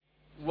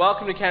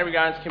Welcome to Canterbury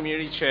Gardens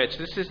Community Church.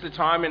 This is the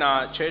time in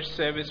our church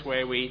service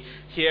where we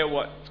hear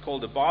what's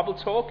called a Bible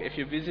talk. If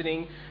you're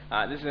visiting,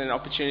 this is an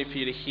opportunity for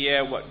you to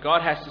hear what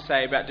God has to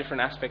say about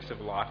different aspects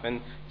of life. And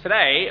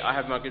today, I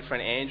have my good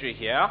friend Andrew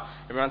here.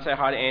 Everyone say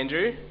hi to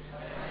Andrew.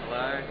 Hello.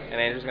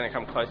 And Andrew's going to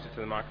come closer to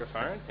the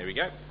microphone. Here we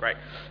go. Great.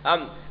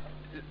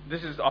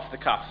 This is off the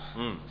cuff,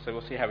 so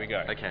we'll see how we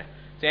go. Okay.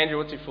 So Andrew,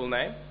 what's your full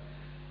name?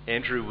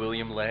 Andrew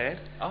William Laird.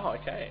 Oh,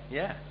 okay.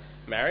 Yeah.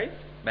 Married?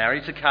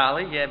 Married to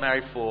Carly. Yeah,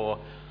 married for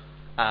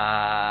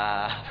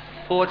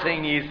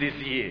 14 years this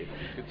year.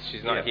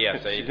 She's not here,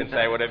 so you can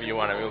say whatever you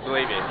want and we'll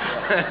believe you.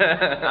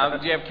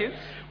 Do you have kids?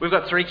 We've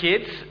got 3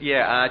 kids.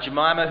 Yeah,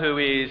 Jemima, who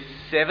is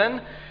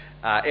 7,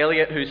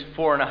 Elliot, who's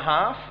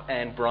 4.5,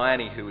 and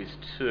Bryony, who is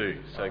 2.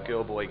 So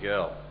girl, boy,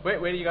 girl. Where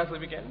do you guys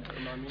live again?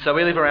 So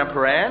we live around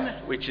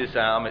Paran, which is,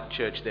 I'm at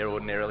church there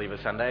ordinarily of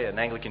a Sunday, an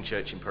Anglican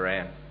church in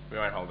Paran. We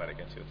won't hold that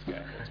against you. It's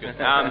okay. It's good.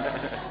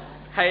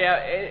 Hey,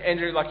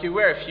 Andrew, you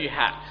wear a few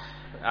hats.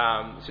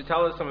 So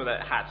tell us some of the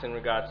hats in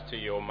regards to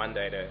your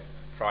Monday to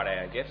Friday,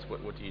 I guess.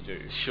 What do you do?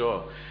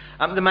 Sure.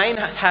 The main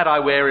hat I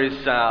wear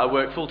is I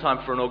work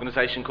full-time for an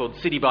organisation called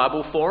City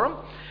Bible Forum.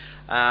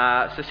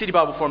 So City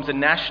Bible Forum is a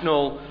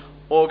national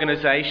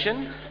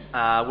organisation,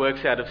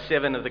 works out of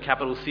 7 of the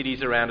capital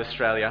cities around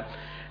Australia.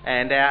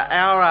 And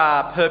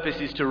our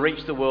purpose is to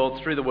reach the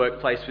world through the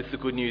workplace with the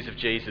good news of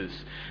Jesus.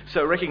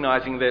 So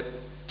recognising that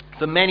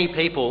for many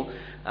people,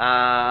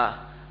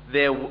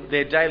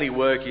 their daily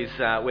work is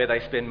where they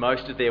spend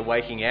most of their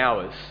waking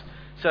hours.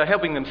 So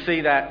helping them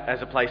see that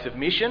as a place of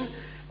mission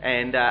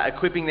and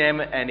equipping them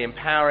and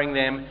empowering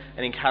them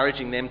and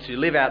encouraging them to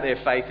live out their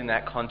faith in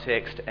that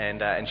context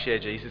and share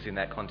Jesus in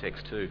that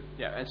context too.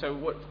 Yeah, and so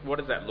what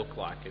does that look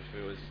like if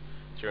it was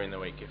during the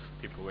week, if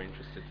people were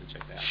interested to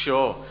check that out?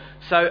 Sure.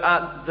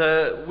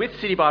 So with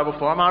City Bible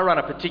Forum, I run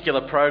a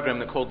particular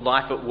program called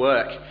Life at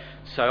Work.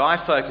 So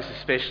I focus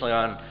especially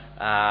on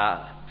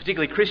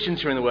particularly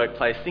Christians who are in the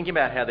workplace, thinking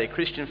about how their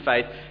Christian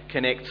faith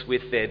connects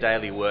with their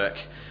daily work.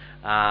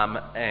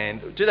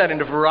 And do that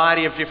in a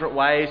variety of different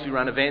ways. We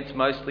run events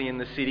mostly in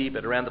the city,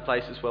 but around the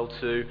place as well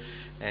too,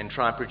 and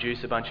try and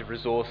produce a bunch of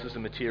resources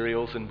and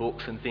materials and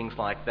books and things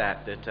like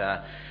that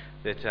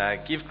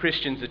give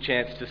Christians a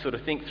chance to sort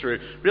of think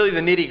through really the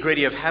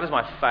nitty-gritty of how does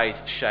my faith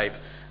shape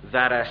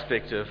that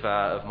aspect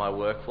of my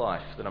work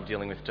life that I'm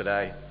dealing with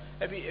today.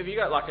 Have you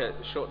got a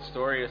short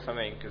story or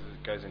something, because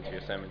it goes into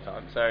your sermon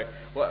time? So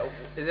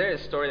is there a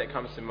story that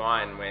comes to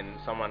mind when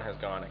someone has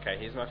gone, okay,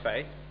 here's my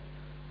faith,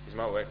 here's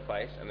my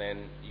workplace, and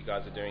then you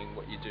guys are doing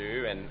what you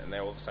do, and they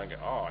all of a sudden go,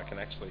 oh, I can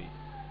actually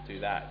do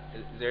that.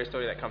 Is there a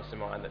story that comes to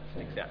mind that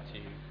sticks out to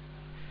you?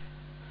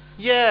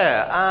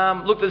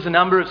 Yeah, look, there's a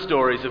number of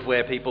stories of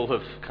where people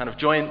have kind of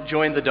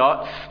joined the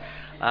dots.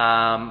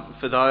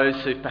 For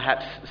those who've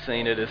perhaps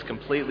seen it as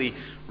completely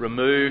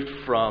removed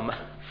from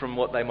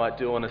what they might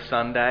do on a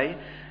Sunday,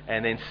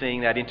 and then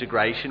seeing that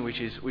integration, which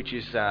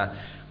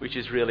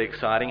is really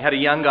exciting. Had a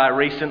young guy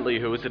recently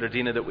who was at a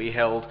dinner that we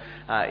held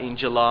in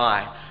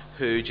July,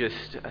 who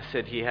just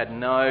said he had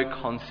no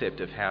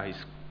concept of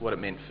what it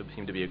meant for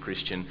him to be a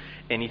Christian,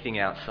 anything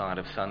outside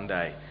of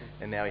Sunday,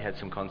 and now he had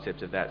some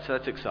concept of that. So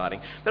that's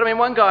exciting. But I mean,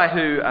 one guy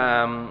who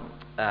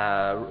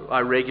I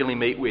regularly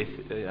meet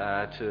with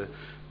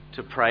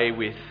to pray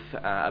with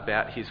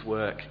about his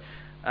work.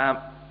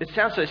 It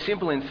sounds so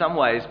simple in some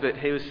ways, but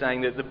he was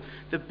saying that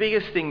the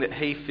biggest thing that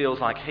he feels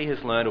like he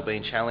has learned or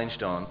been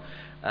challenged on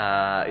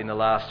in the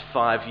last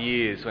 5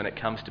 years when it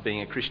comes to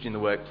being a Christian in the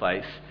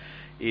workplace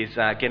is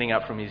getting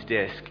up from his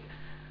desk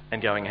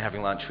and going and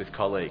having lunch with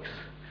colleagues,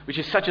 which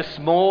is such a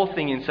small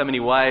thing in so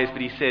many ways,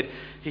 but he said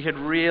he had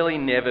really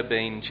never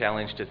been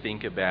challenged to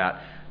think about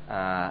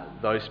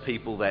those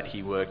people that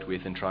he worked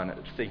with and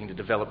seeking to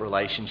develop a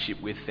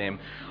relationship with them,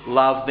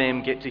 love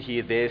them, get to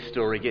hear their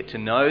story, get to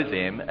know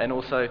them, and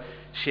also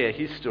share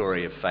his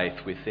story of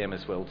faith with them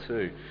as well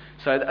too.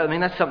 So, I mean,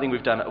 that's something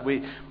we've done.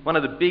 One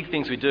of the big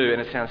things we do,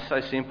 and it sounds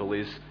so simple,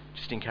 is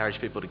just encourage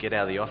people to get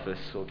out of the office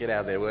or get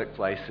out of their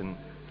workplace and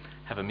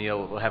have a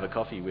meal or have a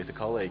coffee with a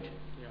colleague.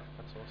 Yeah,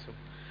 that's awesome.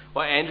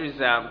 Well, Andrew's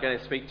going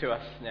to speak to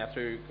us now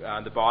through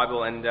the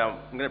Bible, and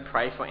I'm going to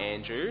pray for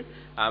Andrew.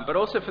 But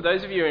also for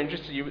those of you who are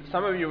interested,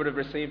 some of you would have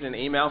received an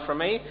email from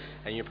me,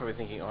 and you're probably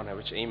thinking, oh no,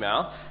 which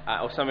email?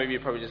 Or some of you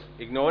probably just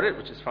ignored it,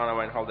 which is fine, I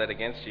won't hold that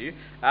against you.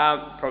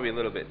 Probably a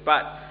little bit.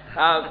 But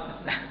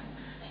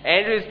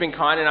Andrew's been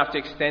kind enough to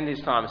extend his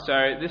time.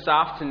 So this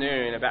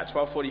afternoon, about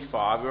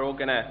 12:45, we're all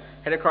going to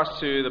head across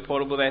to the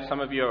portable there.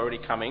 Some of you are already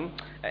coming.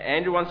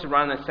 Andrew wants to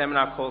run a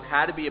seminar called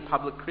How to Be a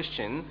Public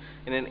Christian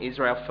in an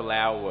Israel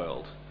Folau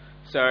World.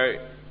 So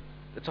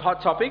it's a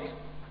hot topic.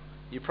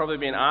 You've probably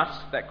been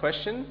asked that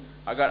question.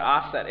 I got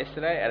asked that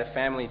yesterday at a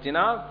family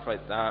dinner for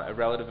a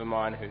relative of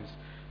mine who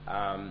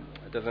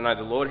doesn't know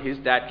the Lord. His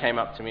dad came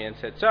up to me and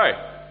said, so,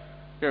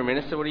 you're a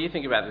minister, what do you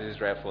think about this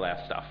Israel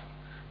Folau stuff?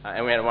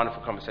 And we had a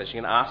wonderful conversation.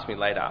 You can ask me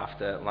later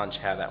after lunch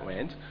how that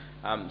went.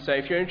 So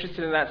if you're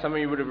interested in that, some of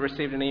you would have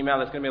received an email.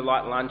 There's going to be a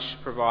light lunch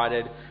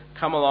provided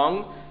come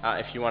along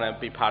if you want to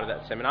be part of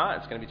that seminar.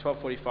 It's going to be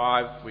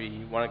 12:45.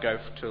 We want to go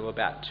till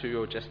about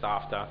 2 or just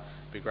after.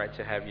 It'd be great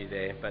to have you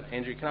there. But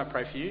Andrew, can I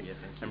pray for you? Yeah,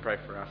 thank you. And pray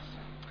for us.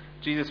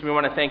 Jesus, we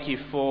want to thank you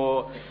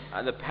for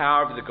the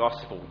power of the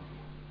gospel.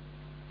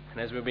 And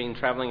as we've been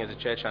travelling as a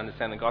church, I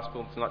understand the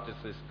gospel, it's not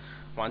just this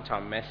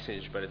one-time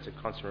message, but it's a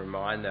constant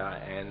reminder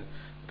and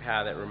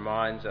power that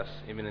reminds us,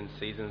 even in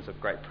seasons of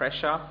great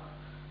pressure,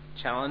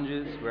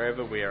 challenges,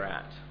 wherever we are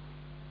at.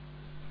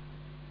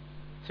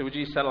 So would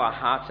you settle our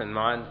hearts and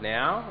minds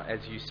now as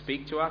you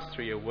speak to us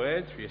through your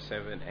word, through your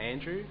servant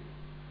Andrew?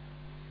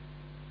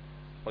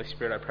 Holy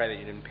Spirit, I pray that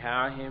you'd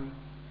empower him.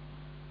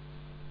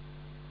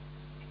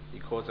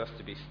 You cause us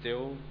to be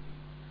still,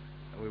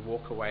 and we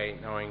walk away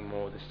knowing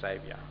more of the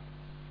Saviour,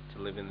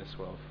 to live in this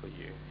world for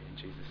you. In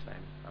Jesus' name,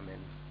 amen.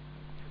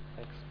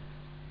 Thanks.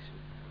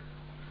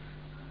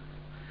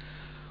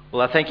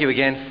 Well, thank you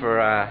again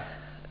for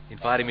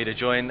inviting me to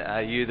join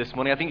you this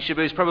morning. I think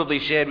Shabu's probably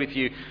shared with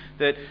you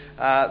that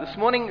this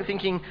morning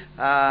thinking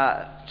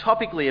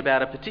topically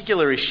about a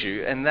particular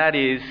issue, and that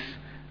is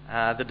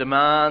the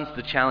demands,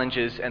 the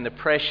challenges and the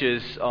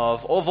pressures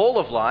of all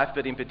of life,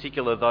 but in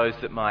particular those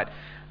that might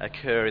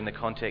occur in the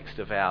context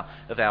of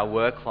our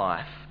work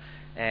life,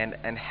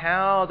 and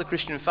how the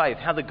Christian faith,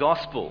 how the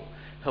gospel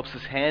helps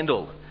us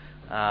handle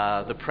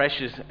the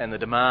pressures and the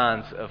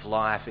demands of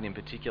life, and in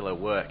particular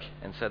work.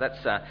 And so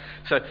that's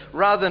so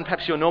rather than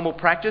perhaps your normal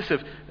practice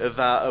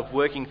of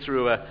working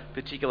through a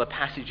particular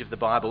passage of the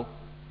Bible,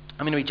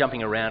 I'm going to be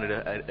jumping around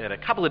at a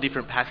couple of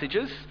different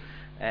passages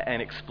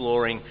and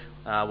exploring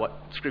what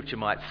Scripture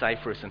might say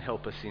for us and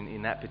help us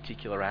in that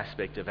particular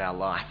aspect of our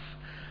life.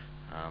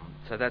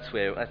 So that's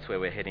where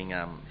we're heading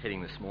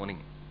this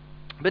morning.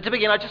 But to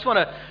begin, I just want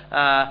to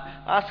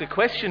ask a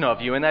question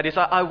of you, and that is,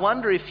 I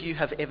wonder if you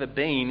have ever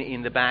been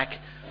in the back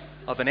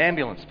of an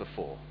ambulance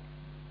before.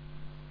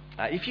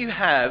 If you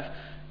have,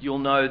 you'll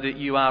know that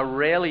you are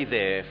rarely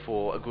there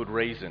for a good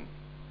reason.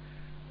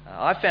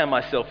 I found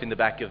myself in the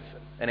back of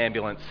an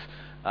ambulance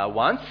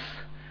once,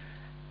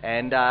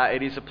 and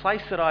it is a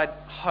place that I'd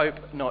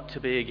hope not to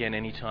be again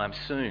anytime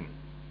soon.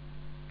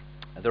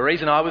 The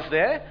reason I was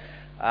there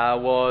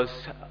was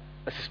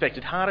a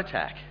suspected heart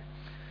attack.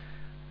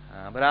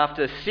 But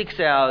after 6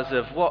 hours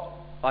of what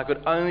I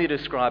could only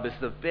describe as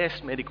the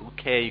best medical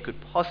care you could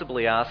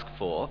possibly ask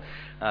for,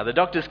 the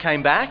doctors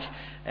came back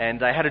and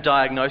they had a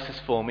diagnosis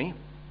for me.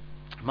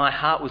 My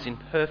heart was in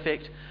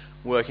perfect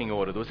working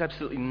order. There was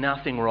absolutely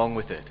nothing wrong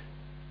with it.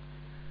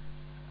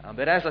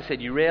 But as I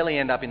said, you rarely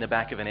end up in the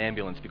back of an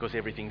ambulance because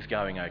everything's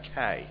going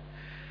okay.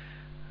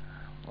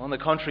 On the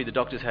contrary, the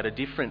doctors had a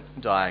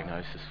different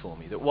diagnosis for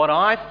me, that what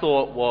I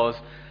thought was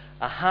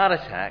a heart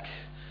attack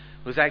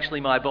was actually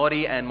my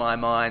body and my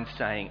mind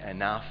saying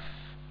enough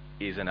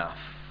is enough.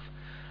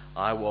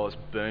 I was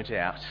burnt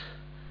out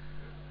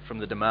from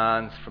the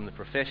demands, from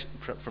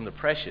the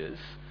pressures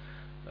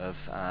of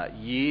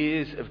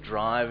years of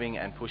driving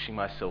and pushing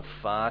myself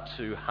far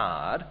too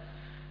hard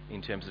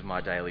in terms of my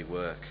daily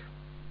work.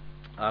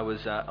 I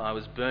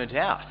was burnt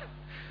out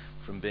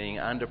from being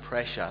under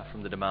pressure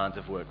from the demands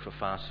of work for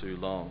far too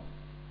long.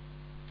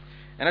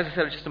 And as I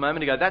said just a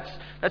moment ago,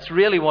 that's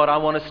really what I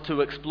want us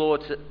to explore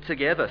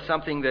together,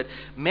 something that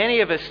many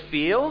of us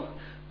feel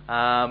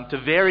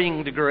to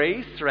varying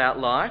degrees throughout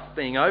life,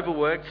 being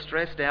overworked,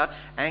 stressed out,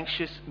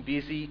 anxious,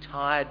 busy,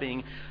 tired,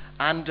 being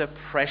under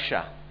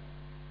pressure.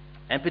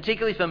 And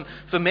particularly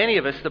for many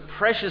of us, the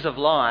pressures of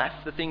life,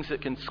 the things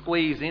that can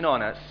squeeze in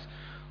on us,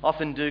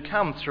 often do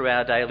come through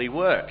our daily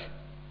work.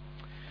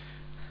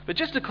 But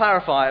just to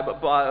clarify,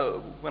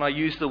 when I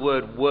use the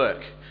word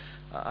work,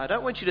 I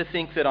don't want you to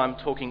think that I'm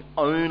talking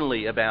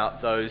only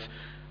about those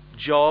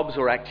jobs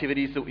or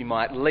activities that we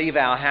might leave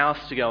our house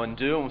to go and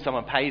do and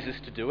someone pays us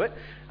to do it.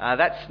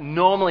 That's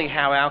normally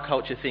how our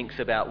culture thinks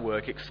about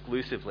work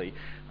exclusively.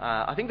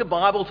 I think the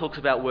Bible talks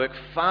about work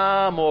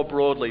far more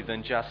broadly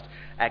than just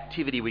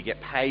activity we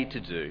get paid to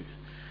do.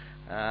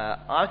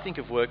 I think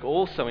of work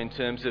also in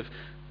terms of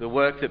the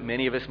work that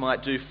many of us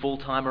might do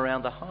full-time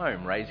around the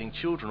home, raising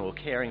children or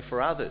caring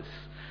for others.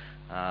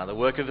 The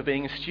work of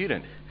being a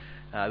student.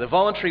 The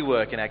voluntary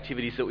work and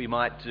activities that we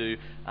might do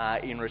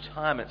in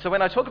retirement. So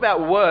when I talk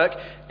about work,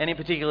 and in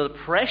particular the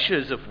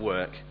pressures of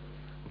work,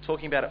 I'm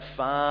talking about it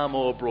far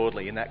more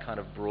broadly, in that kind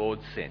of broad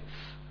sense.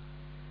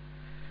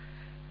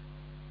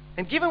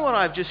 And given what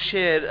I've just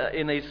shared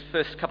in these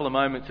first couple of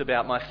moments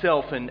about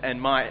myself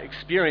and my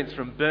experience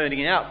from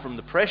burning out from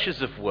the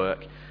pressures of work,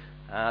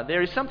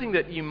 there is something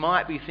that you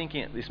might be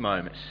thinking at this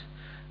moment.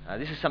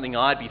 This is something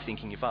I'd be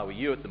thinking if I were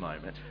you at the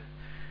moment,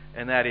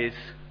 and that is,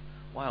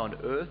 why on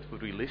earth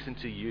would we listen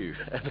to you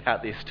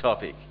about this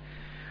topic?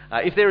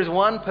 If there is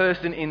one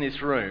person in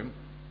this room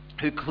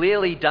who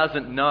clearly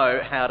doesn't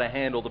know how to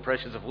handle the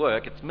pressures of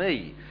work, it's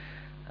me.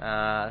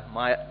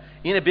 My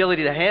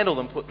inability to handle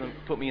them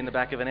put me in the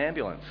back of an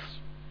ambulance.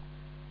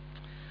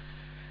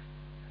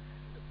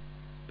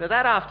 But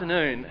that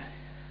afternoon,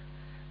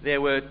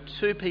 there were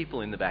two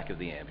people in the back of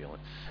the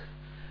ambulance.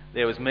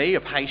 There was me,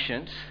 a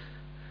patient,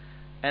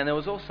 and there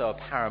was also a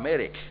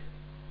paramedic.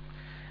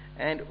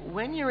 And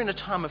when you're in a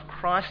time of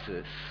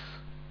crisis,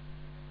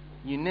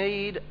 you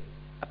need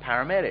a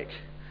paramedic.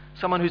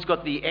 Someone who's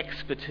got the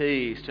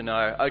expertise to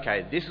know,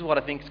 okay, this is what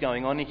I think is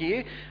going on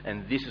here,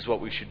 and this is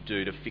what we should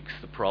do to fix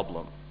the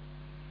problem.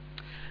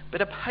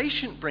 But a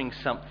patient brings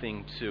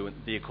something to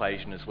the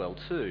equation as well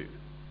too.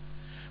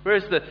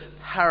 Whereas the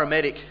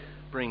paramedic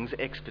brings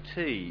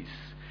expertise,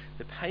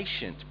 the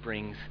patient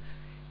brings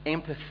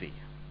empathy.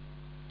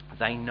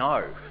 They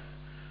know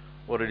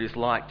what it is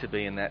like to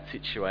be in that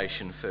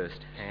situation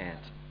firsthand.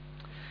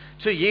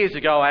 2 years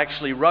ago, I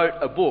actually wrote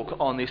a book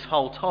on this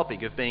whole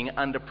topic of being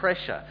under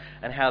pressure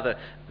and how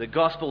the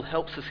gospel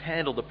helps us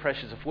handle the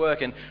pressures of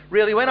work. And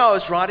really, when I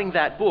was writing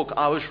that book,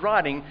 I was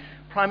writing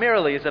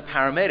primarily as a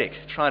paramedic,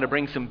 trying to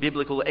bring some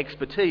biblical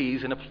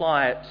expertise and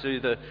apply it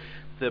to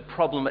the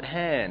problem at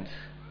hand.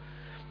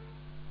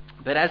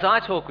 But as I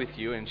talk with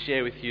you and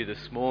share with you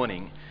this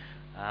morning,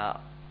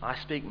 I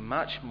speak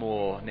much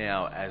more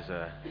now as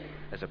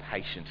a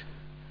patient.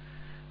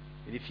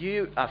 If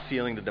you are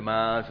feeling the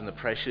demands and the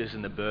pressures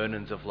and the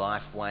burdens of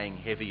life weighing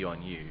heavy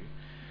on you,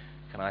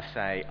 can I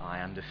say, I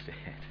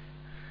understand.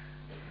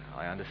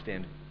 I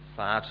understand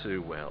far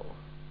too well.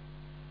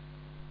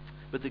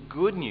 But the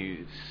good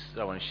news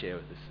that I want to share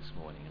with us this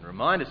morning and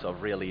remind us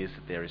of really is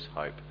that there is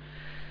hope.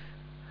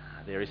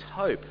 There is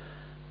hope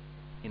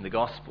in the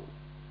gospel.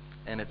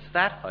 And it's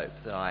that hope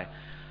that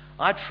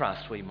I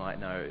trust we might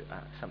know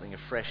something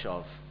afresh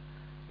of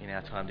in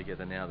our time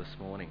together now this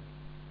morning.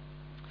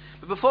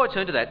 But before I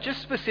turn to that,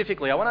 just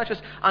specifically, I want to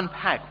just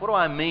unpack what do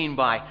I mean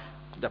by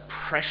the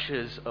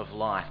pressures of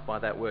life, by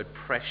that word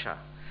pressure.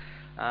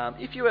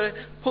 If you were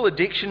to pull a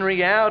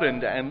dictionary out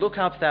and look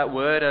up that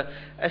word,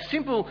 a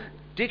simple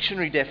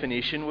dictionary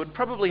definition would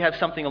probably have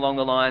something along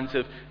the lines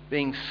of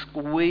being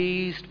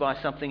squeezed by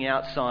something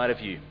outside of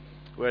you,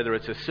 whether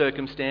it's a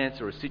circumstance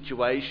or a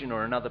situation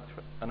or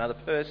another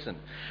person.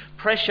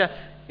 Pressure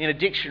in a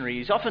dictionary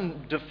is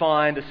often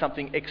defined as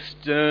something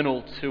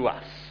external to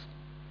us.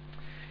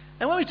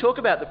 And when we talk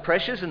about the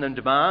pressures and the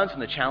demands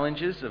and the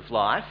challenges of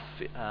life,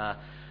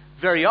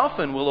 very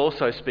often we'll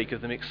also speak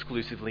of them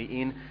exclusively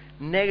in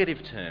negative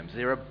terms.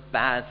 They're a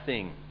bad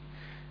thing.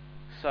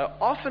 So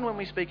often when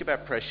we speak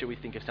about pressure, we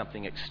think of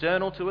something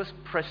external to us,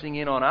 pressing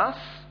in on us,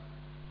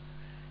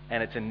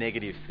 and it's a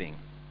negative thing.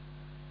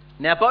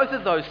 Now, both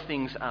of those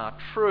things are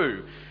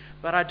true,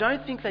 but I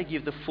don't think they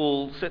give the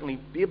full, certainly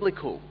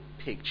biblical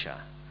picture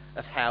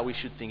of how we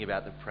should think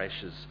about the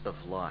pressures of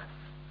life.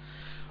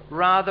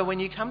 Rather, when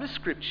you come to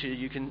Scripture,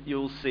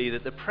 you'll see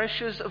that the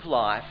pressures of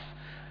life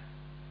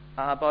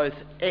are both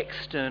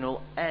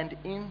external and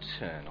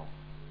internal.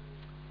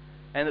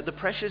 And that the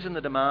pressures and the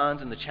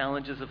demands and the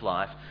challenges of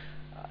life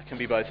can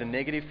be both a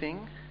negative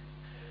thing,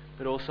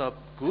 but also a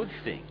good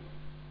thing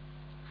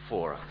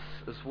for us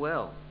as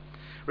well.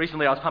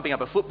 Recently, I was pumping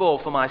up a football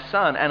for my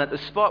son, and at the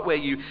spot where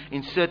you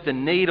insert the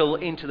needle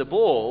into the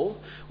ball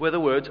were the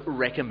words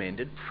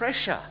recommended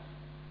pressure.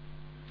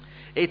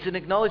 It's an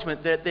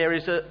acknowledgement that there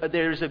is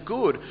a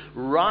good,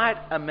 right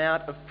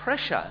amount of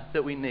pressure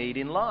that we need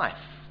in life.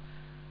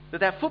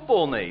 That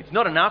football needs.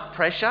 Not enough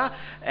pressure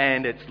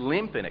and it's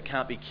limp and it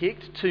can't be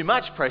kicked. Too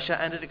much pressure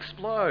and it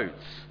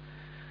explodes.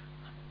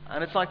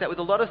 And it's like that with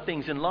a lot of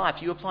things in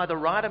life. You apply the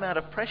right amount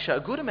of pressure, a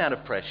good amount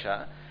of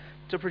pressure,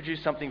 to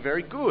produce something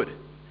very good.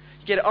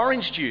 You get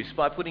orange juice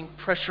by putting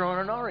pressure on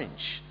an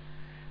orange.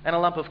 And a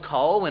lump of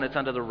coal, when it's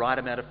under the right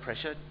amount of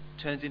pressure,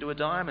 turns into a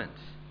diamond.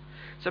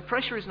 So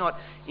pressure is not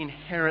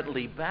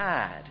inherently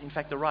bad. In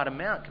fact, the right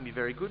amount can be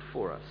very good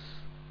for us.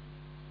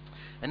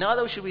 And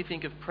neither should we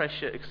think of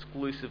pressure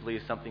exclusively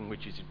as something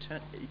which is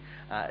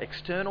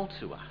external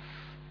to us.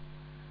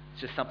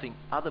 It's just something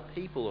other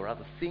people or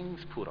other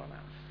things put on us.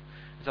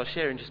 As I'll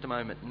share in just a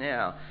moment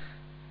now,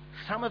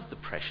 some of the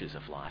pressures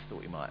of life that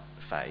we might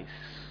face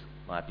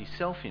might be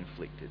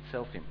self-inflicted,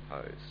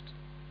 self-imposed.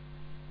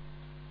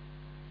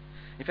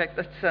 In fact,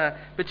 that's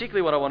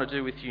particularly what I want to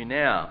do with you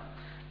now.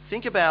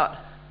 Think about,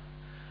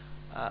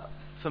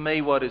 for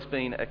me, what has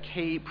been a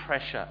key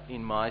pressure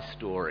in my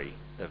story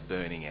of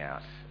burning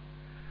out.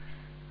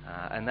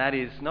 And that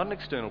is not an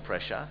external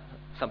pressure,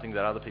 something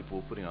that other people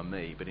were putting on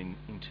me, but in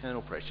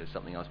internal pressure,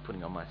 something I was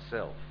putting on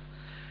myself.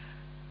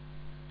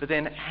 But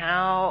then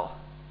how,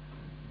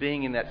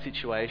 being in that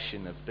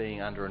situation of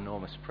being under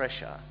enormous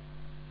pressure,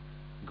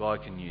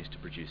 God can use to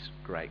produce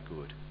great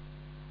good.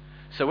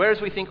 So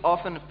whereas we think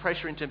often of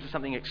pressure in terms of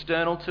something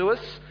external to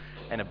us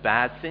and a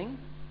bad thing,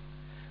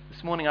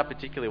 this morning I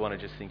particularly want to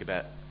just think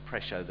about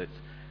pressure that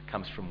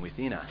comes from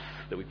within us,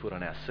 that we put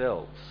on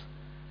ourselves,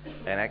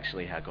 and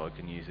actually how God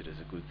can use it as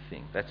a good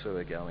thing. That's where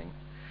we're going.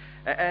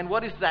 And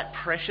what is that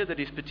pressure that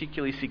is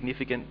particularly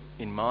significant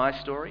in my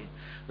story?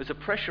 There's a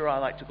pressure I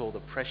like to call the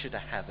pressure to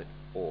have it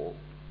all.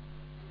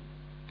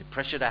 The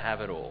pressure to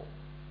have it all.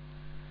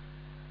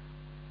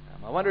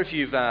 I wonder if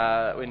you've,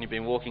 when you've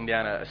been walking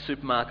down a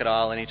supermarket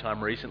aisle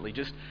anytime recently,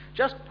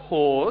 just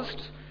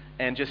paused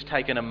and just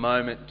taken a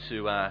moment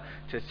to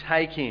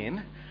take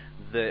in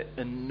the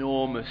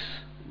enormous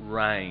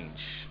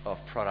range of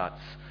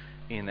products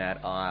in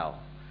that aisle.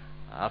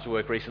 After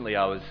work recently,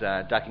 I was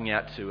ducking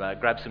out to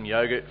grab some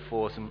yogurt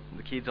for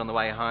the kids on the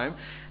way home,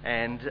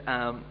 and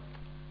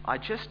I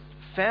just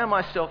found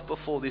myself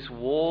before this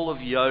wall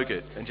of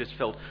yogurt and just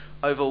felt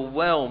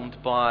overwhelmed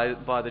by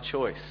the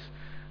choice.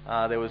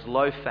 There was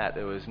low fat,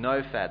 there was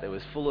no fat, there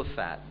was full of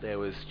fat, there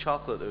was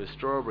chocolate, there was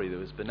strawberry, there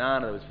was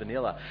banana, there was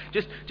vanilla.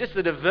 Just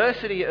the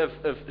diversity of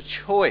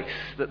choice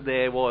that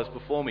there was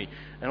before me.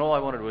 And all I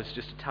wanted was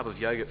just a tub of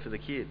yogurt for the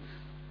kids.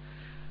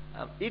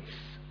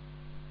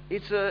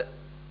 It's a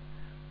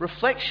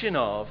reflection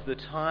of the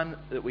time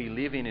that we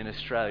live in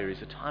Australia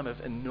is a time of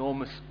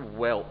enormous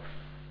wealth.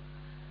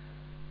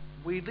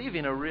 We live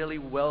in a really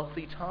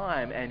wealthy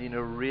time and in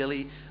a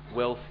really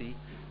wealthy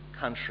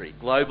country,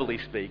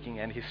 globally speaking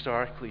and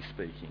historically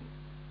speaking.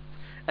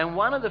 And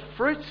one of the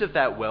fruits of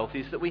that wealth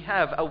is that we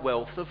have a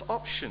wealth of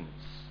options.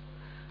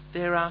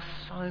 There are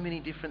so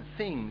many different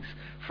things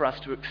for us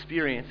to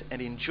experience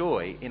and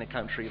enjoy in a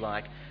country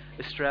like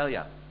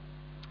Australia.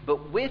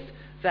 But with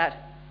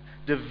that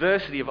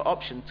diversity of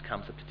options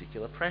comes a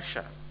particular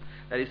pressure.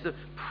 That is the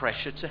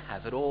pressure to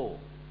have it all.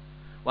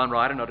 One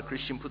writer, not a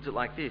Christian, puts it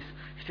like this.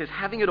 He says,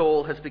 having it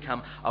all has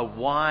become a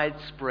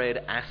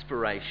widespread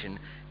aspiration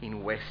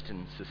in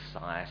Western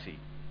society.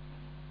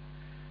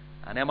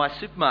 Now, my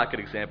supermarket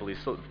example is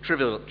sort of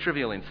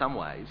trivial in some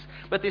ways,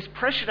 but this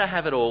pressure to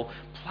have it all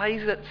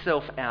plays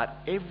itself out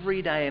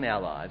every day in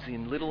our lives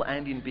in little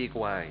and in big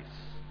ways.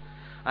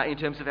 In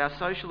terms of our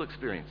social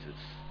experiences.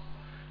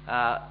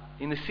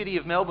 In the city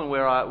of Melbourne,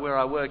 where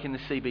I work in the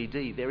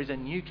CBD, there is a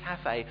new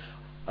cafe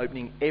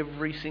opening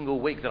every single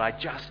week that I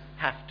just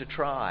have to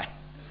try.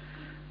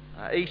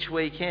 Each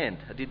weekend,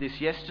 I did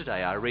this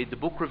yesterday, I read the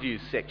book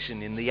reviews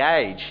section in The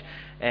Age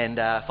and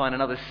find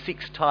another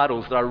 6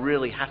 titles that I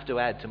really have to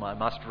add to my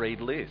must-read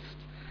list.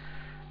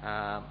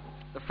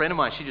 A friend of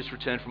mine, she just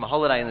returned from a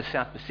holiday in the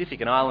South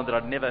Pacific, an island that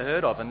I'd never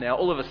heard of, and now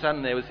all of a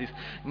sudden there was this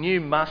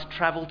new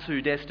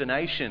must-travel-to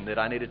destination that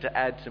I needed to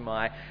add to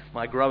my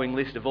growing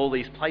list of all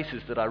these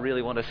places that I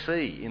really want to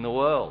see in the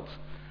world.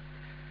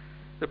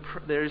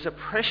 There is a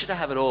pressure to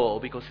have it all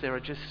because there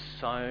are just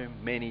so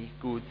many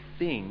good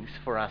things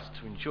for us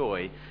to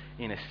enjoy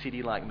in a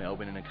city like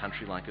Melbourne, in a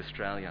country like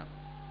Australia.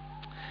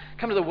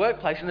 Come to the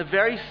workplace and the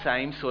very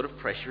same sort of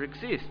pressure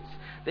exists.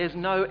 There's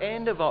no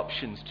end of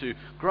options to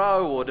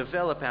grow or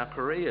develop our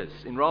careers.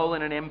 Enrol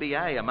in an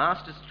MBA, a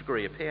master's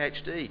degree, a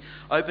PhD,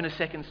 open a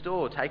second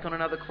store, take on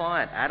another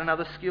client, add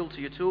another skill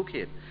to your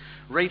toolkit,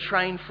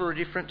 retrain for a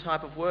different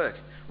type of work,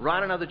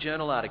 write another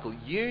journal article.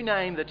 You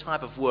name the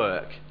type of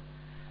work,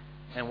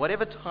 and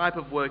whatever type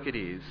of work it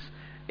is,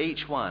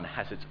 each one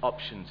has its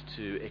options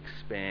to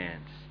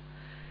expand.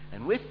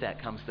 And with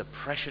that comes the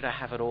pressure to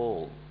have it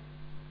all.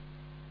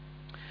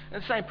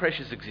 And the same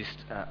pressures exist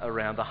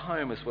around the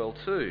home as well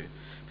too.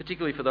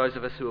 Particularly for those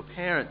of us who are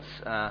parents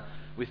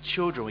with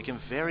children, we can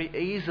very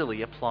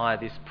easily apply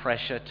this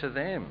pressure to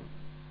them.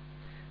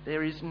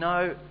 There is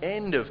no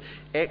end of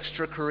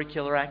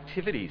extracurricular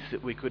activities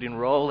that we could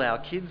enrol our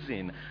kids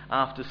in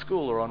after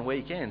school or on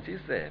weekends,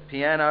 is there?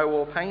 Piano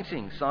or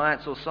painting,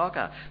 science or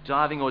soccer,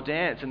 diving or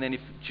dance, and then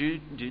if you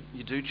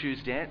do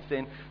choose dance,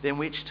 then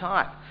which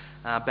type?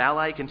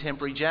 Ballet,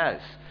 contemporary jazz.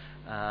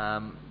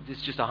 This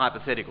is just a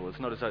hypothetical. It's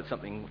not as though it's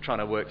something we're trying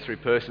to work through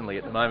personally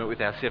at the moment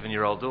with our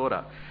 7-year-old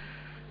daughter.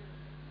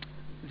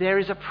 There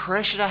is a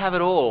pressure to have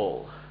it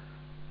all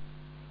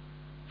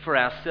for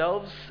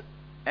ourselves,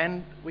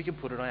 and we can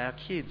put it on our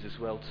kids as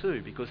well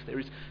too, because there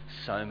is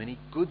so many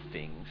good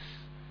things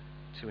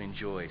to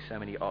enjoy, so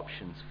many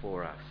options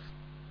for us.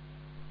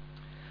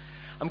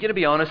 I'm going to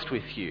be honest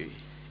with you.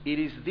 It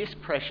is this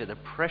pressure, the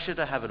pressure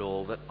to have it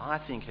all, that I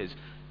think has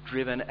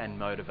driven and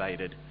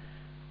motivated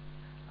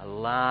a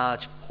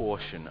large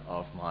portion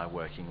of my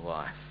working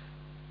life.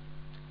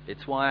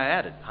 It's why I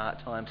added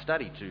part-time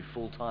study to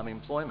full-time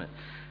employment.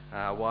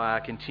 Why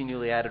I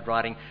continually added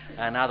writing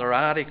another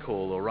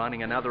article or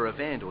running another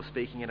event or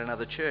speaking at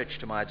another church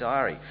to my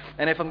diary.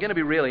 And if I'm going to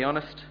be really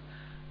honest,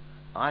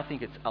 I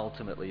think it's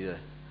ultimately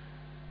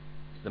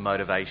the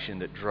motivation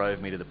that drove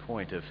me to the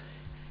point of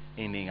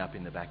ending up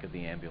in the back of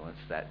the ambulance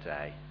that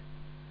day.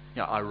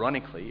 You know,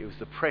 ironically, it was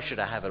the pressure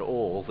to have it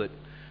all that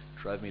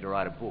drove me to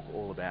write a book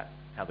all about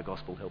how the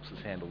gospel helps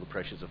us handle the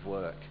pressures of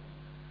work.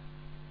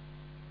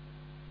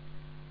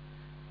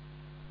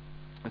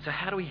 And so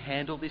how do we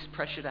handle this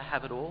pressure to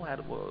have it all?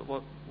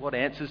 What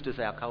answers does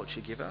our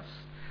culture give us?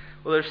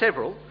 Well, there are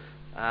several.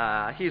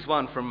 Here's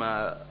one from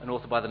an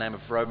author by the name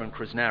of Roman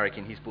Krasnarek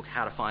in his book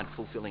How to Find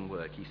Fulfilling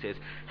Work. He says,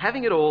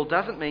 having it all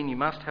doesn't mean you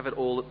must have it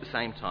all at the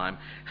same time.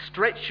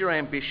 Stretch your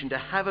ambition to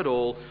have it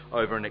all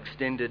over an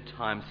extended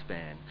time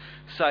span.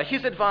 So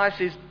his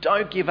advice is,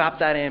 don't give up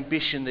that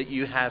ambition that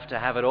you have to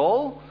have it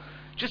all.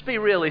 Just be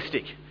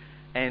realistic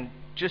and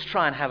just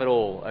try and have it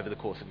all over the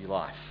course of your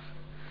life.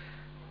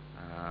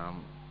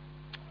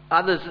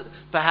 Others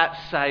perhaps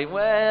say,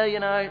 well, you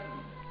know,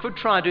 could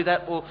try and do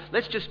that, or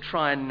let's just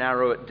try and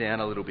narrow it down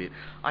a little bit.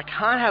 I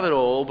can't have it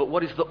all, but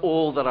what is the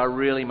all that I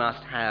really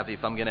must have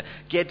if I'm going to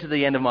get to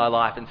the end of my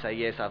life and say,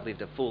 yes, I've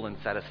lived a full and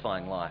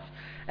satisfying life?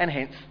 And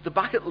hence the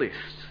bucket list.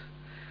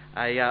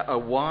 a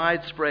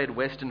widespread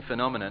Western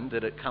phenomenon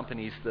that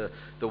accompanies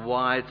the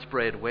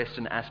widespread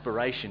Western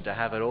aspiration to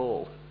have it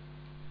all.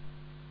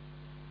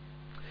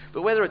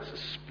 But whether it's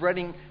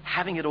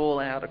having it all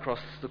out across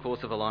the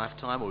course of a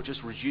lifetime, or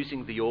just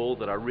reducing the all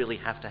that I really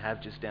have to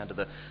have just down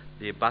to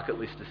the bucket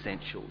list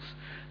essentials,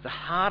 the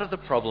heart of the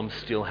problem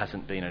still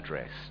hasn't been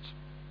addressed.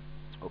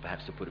 Or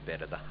perhaps to put it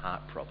better, the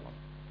heart problem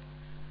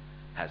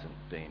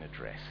hasn't been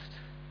addressed.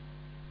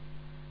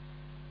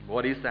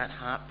 What is that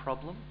heart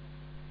problem?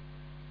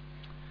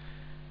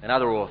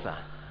 Another author,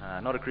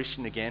 not a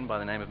Christian again, by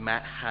the name of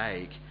Matt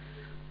Haig,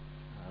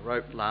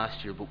 wrote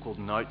last year a book called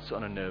Notes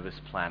on a Nervous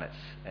Planet,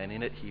 and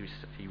in it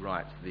he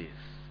writes this.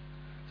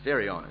 It's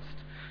very honest.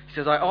 He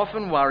says, I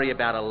often worry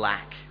about a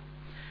lack,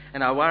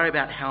 and I worry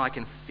about how I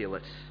can fill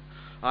it.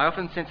 I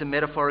often sense a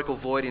metaphorical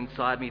void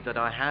inside me that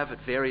I have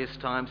at various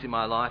times in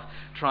my life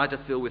tried to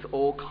fill with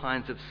all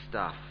kinds of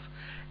stuff.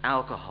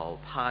 Alcohol,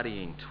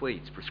 partying,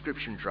 tweets,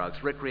 prescription drugs,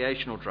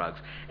 recreational drugs,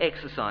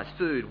 exercise,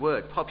 food,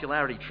 work,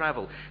 popularity,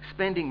 travel,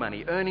 spending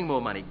money, earning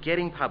more money,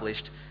 getting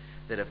published,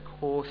 that of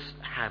course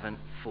haven't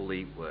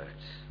fully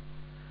worked.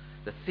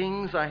 The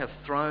things I have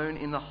thrown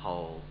in the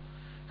hole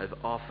have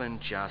often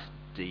just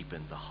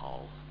deepened the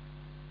hole.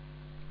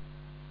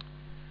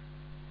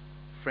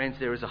 Friends,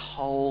 there is a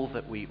hole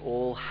that we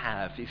all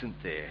have,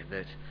 isn't there?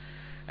 That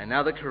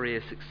another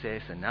career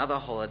success, another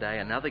holiday,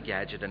 another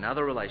gadget,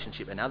 another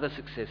relationship, another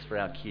success for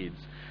our kids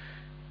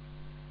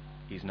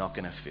is not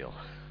going to fill.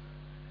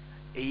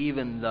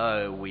 Even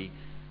though we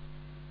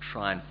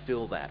try and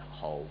fill that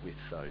hole with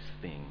those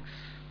things.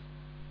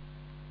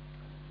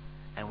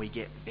 And we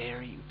get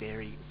very,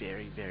 very,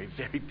 very, very,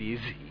 very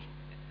busy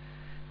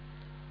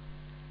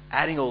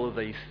adding all of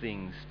these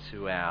things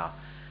to our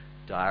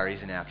diaries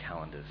and our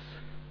calendars.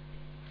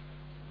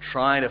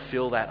 Trying to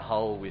fill that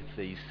hole with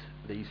these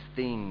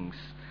things,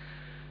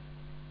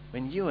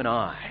 when you and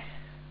I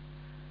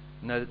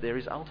know that there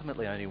is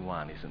ultimately only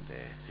one, isn't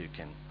there, who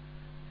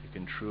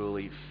can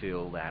truly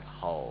fill that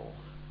hole.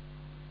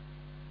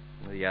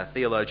 The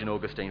theologian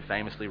Augustine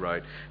famously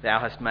wrote, Thou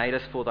hast made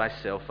us for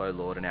thyself, O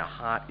Lord, and our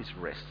heart is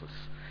restless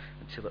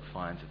until it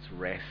finds its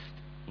rest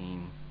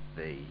in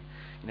thee.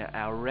 You know,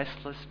 our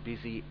restless,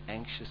 busy,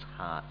 anxious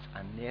hearts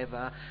are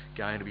never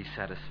going to be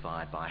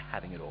satisfied by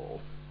having it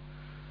all,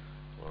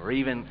 or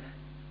even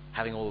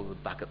having all of the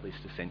bucket list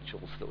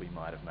essentials that we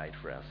might have made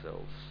for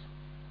ourselves.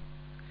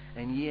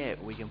 And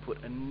yet we can put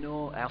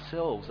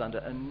ourselves under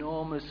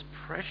enormous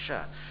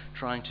pressure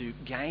trying to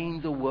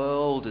gain the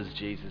world, as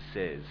Jesus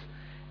says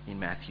in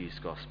Matthew's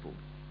Gospel,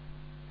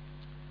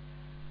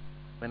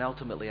 when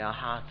ultimately our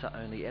hearts are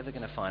only ever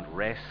going to find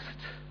rest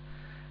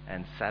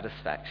and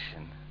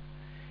satisfaction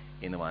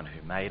in the one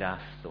who made us,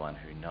 the one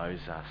who knows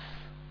us,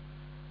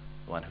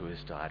 the one who has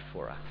died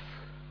for us.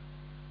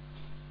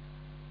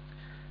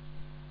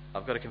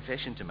 I've got a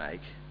confession to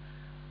make.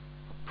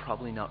 I'm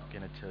probably not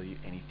going to tell you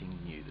anything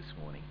new this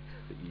morning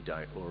that you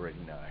don't already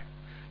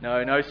know.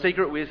 No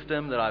secret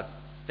wisdom that I've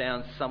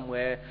found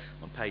somewhere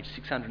on page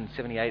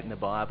 678 in the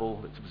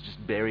Bible that was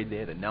just buried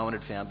there that no one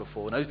had found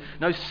before.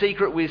 No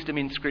secret wisdom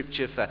in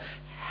Scripture for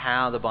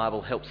how the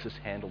Bible helps us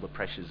handle the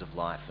pressures of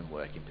life and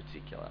work in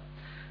particular.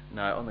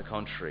 No, on the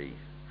contrary.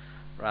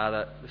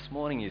 Rather, this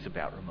morning is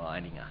about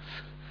reminding us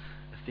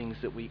of things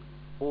that we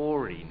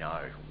already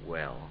know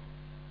well,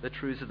 the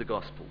truths of the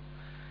gospel,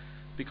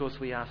 because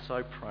we are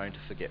so prone to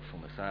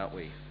forgetfulness, aren't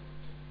we?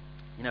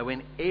 You know,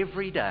 when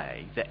every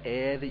day the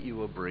air that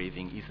you are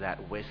breathing is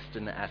that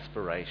Western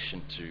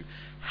aspiration to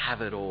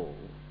have it all,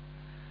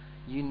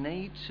 you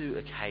need to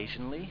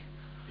occasionally,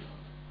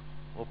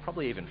 or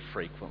probably even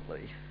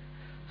frequently,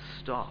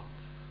 stop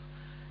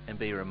and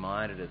be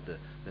reminded of the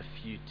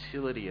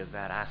futility of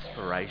that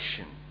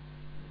aspiration.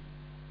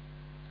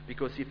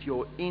 Because if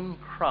you're in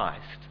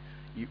Christ,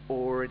 you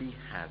already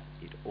have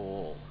it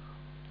all.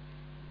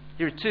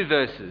 Here are two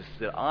verses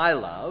that I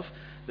love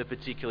that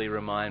particularly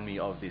remind me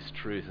of this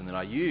truth and that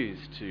I use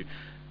to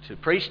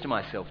preach to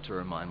myself to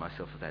remind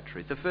myself of that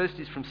truth. The first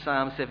is from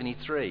Psalm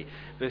 73,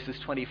 verses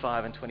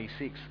 25 and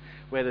 26,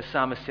 where the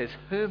psalmist says,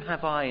 Whom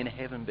have I in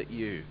heaven but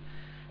you?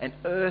 And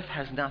earth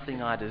has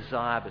nothing I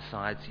desire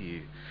besides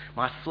you.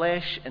 My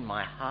flesh and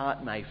my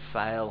heart may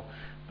fail,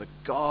 but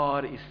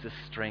God is the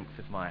strength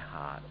of my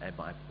heart and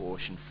my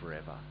portion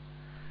forever.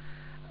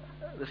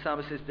 The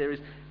psalmist says, there is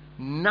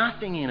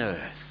nothing in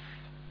earth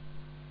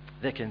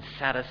that can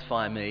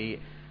satisfy me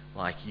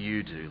like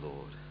you do,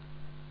 Lord.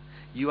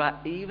 You are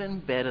even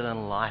better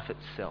than life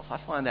itself. I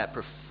find that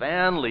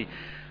profoundly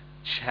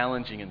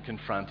challenging and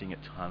confronting at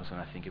times when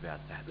I think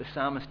about that. The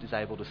psalmist is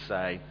able to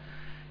say,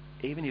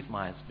 even if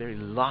my very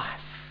life,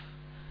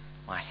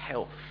 my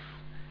health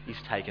is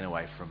taken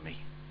away from me,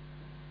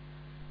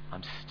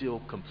 I'm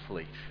still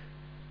complete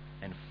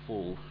and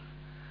full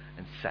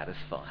and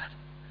satisfied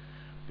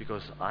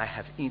because I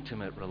have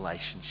intimate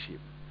relationship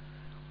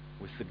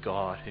with the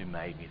God who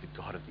made me, the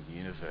God of the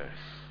universe.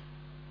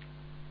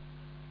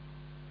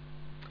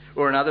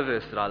 Or another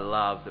verse that I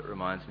love that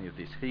reminds me of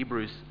this,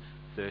 Hebrews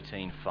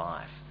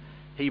 13:5.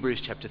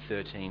 Hebrews chapter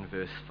 13,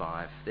 verse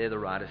 5. There the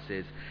writer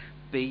says,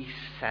 be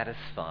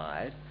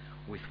satisfied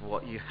with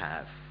what you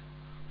have.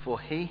 For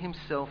he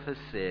himself has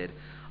said,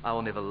 I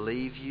will never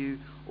leave you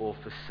or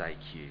forsake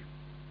you.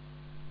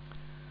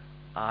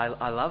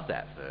 I love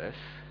that verse,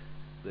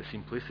 the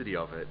simplicity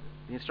of it.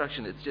 The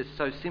instruction, it's just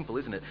so simple,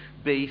 isn't it?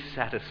 Be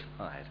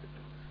satisfied.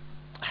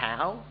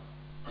 How?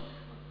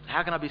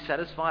 How can I be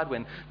satisfied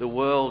when the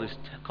world is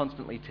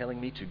constantly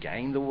telling me to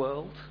gain the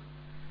world?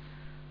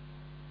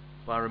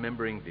 By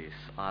remembering this,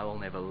 I will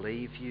never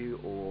leave you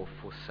or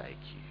forsake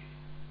you.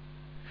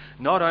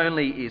 Not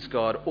only is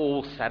God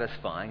all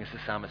satisfying, as the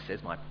psalmist says,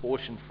 my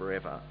portion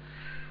forever,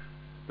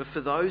 but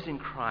for those in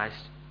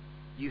Christ,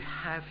 you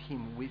have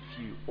him with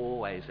you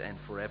always and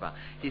forever.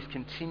 His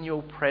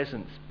continual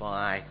presence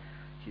by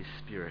his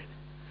Spirit.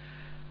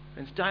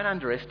 Friends, don't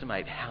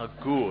underestimate how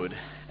good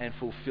and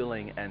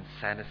fulfilling and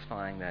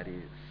satisfying that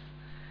is.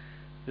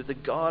 That the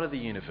God of the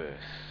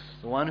universe,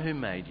 the one who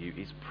made you,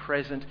 is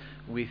present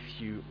with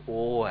you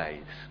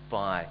always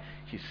by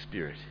his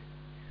Spirit.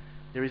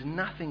 There is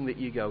nothing that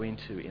you go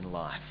into in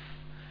life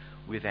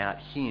without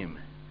him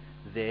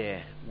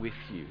there with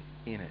you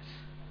in it.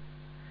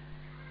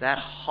 That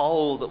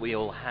hole that we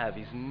all have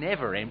is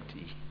never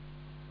empty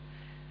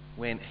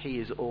when he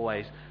is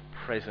always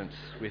present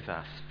with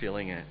us,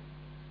 filling it.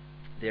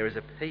 There is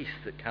a peace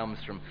that comes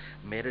from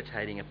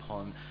meditating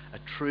upon a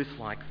truth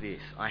like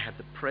this. I have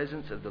the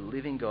presence of the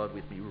living God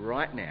with me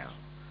right now.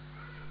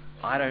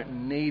 I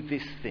don't need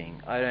this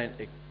thing. I don't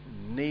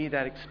need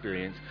that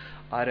experience.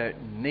 I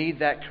don't need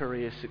that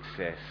career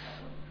success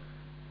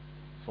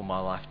for my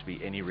life to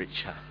be any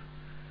richer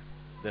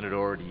than it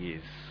already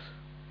is.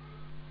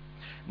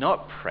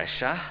 Not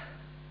pressure,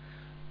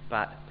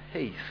 but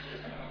peace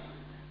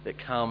that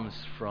comes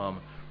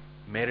from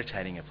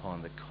meditating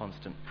upon the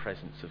constant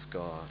presence of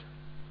God.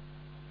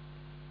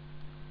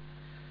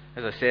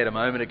 As I said a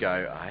moment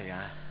ago,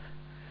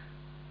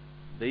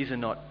 these are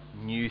not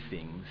new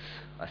things,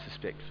 I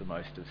suspect, for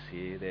most of us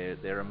here.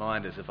 They're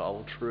reminders of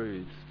old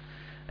truths,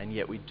 and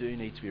yet we do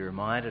need to be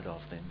reminded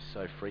of them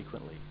so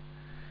frequently.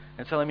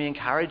 And so let me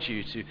encourage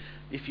you to,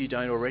 if you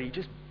don't already,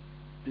 just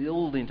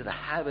build into the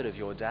habit of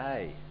your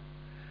day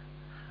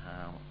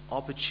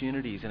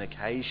opportunities and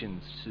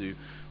occasions to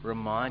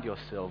remind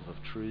yourself of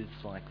truths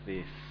like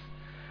this.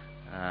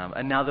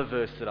 Another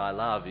verse that I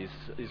love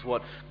is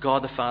what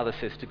God the Father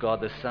says to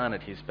God the Son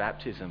at his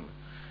baptism,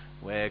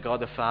 where God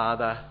the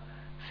Father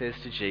says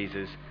to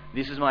Jesus,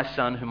 "This is my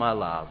Son whom I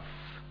love.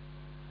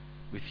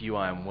 With you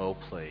I am well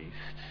pleased."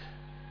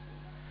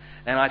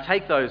 And I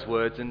take those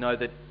words and know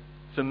that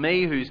for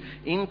me, who's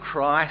in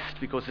Christ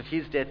because of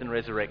his death and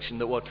resurrection,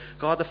 that what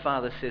God the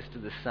Father says to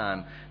the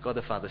Son, God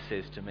the Father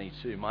says to me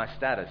too. My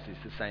status is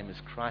the same as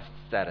Christ's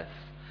status.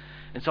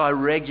 And so I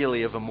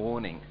regularly of a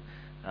morning,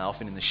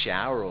 often in the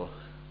shower or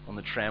on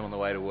the tram on the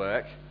way to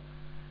work,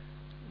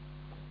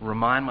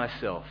 remind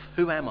myself,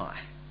 who am I?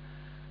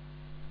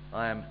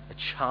 I am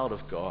a child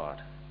of God.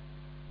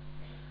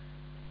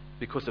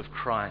 Because of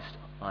Christ,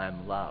 I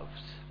am loved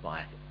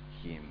by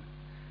him,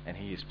 and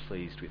he is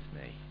pleased with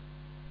me.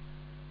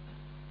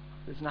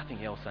 There's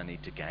nothing else I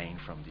need to gain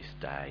from this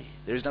day.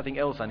 There is nothing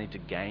else I need to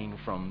gain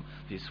from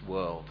this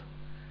world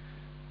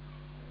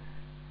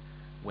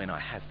when I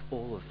have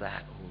all of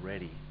that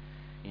already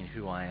in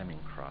who I am in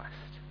Christ.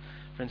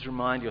 Friends,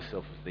 remind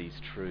yourself of these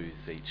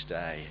truths each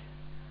day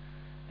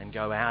and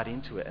go out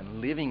into it and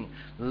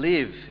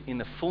live in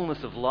the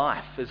fullness of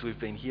life, as we've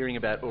been hearing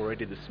about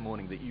already this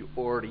morning, that you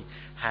already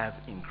have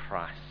in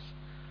Christ,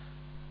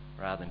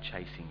 rather than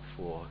chasing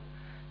for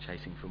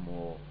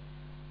more.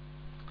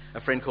 A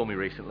friend called me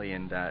recently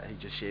and he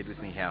just shared with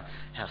me how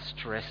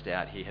stressed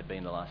out he had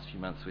been the last few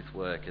months with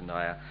work, and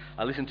I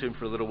listened to him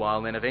for a little while,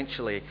 and then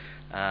eventually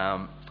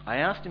I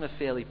asked him a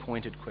fairly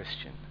pointed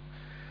question.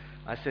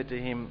 I said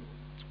to him,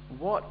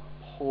 what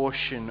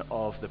portion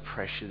of the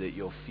pressure that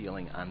you're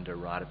feeling under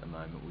right at the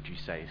moment would you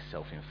say is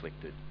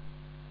self-inflicted?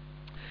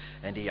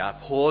 And he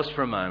paused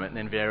for a moment and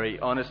then very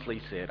honestly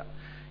said,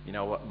 you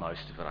know what,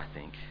 most of it, I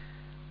think.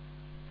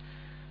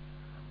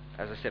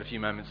 As I said a few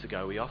moments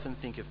ago, we often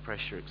think of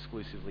pressure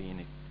exclusively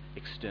in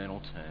external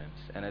terms,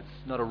 and it's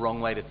not a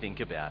wrong way to think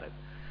about it.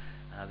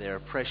 There are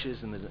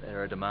pressures and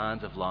there are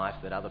demands of life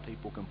that other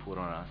people can put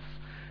on us.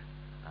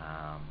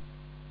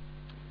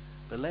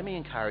 But let me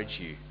encourage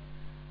you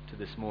to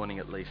this morning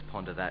at least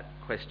ponder that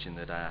question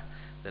that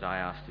I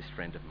asked this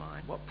friend of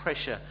mine. What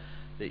pressure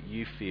that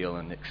you feel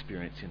and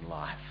experience in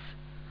life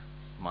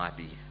might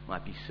be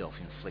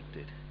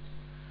self-inflicted,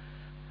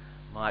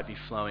 might be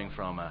flowing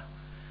from a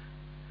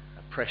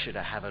pressure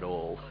to have it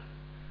all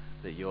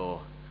that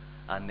you're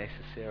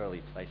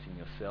unnecessarily placing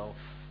yourself,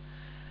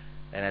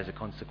 and as a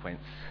consequence,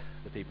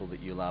 the people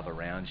that you love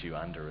around you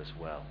under as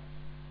well.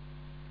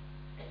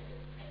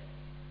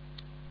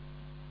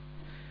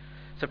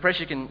 So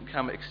pressure can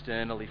come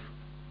externally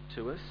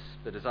to us,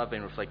 but as I've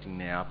been reflecting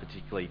now,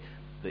 particularly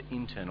the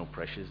internal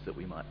pressures that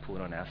we might put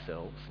on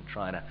ourselves and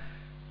trying to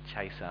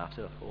chase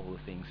after all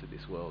the things that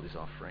this world is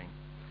offering.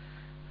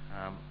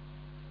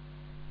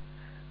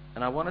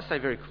 And I want to say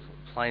very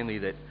plainly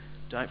that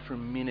don't for a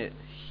minute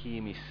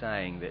hear me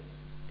saying that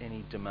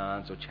any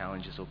demands or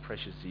challenges or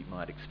pressures that you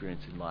might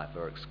experience in life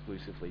are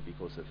exclusively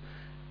because of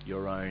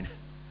your own,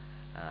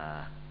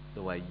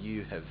 the way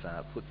you have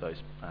put those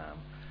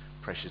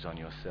pressures on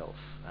yourself.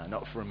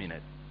 Not for a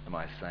minute am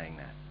I saying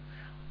that.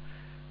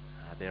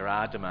 There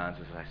are demands,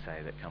 as I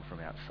say, that come from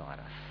outside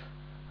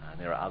us.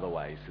 There are other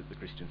ways that the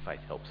Christian faith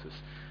helps us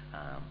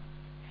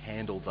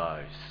handle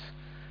those.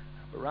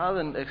 But rather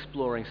than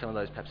exploring some of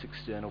those perhaps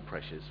external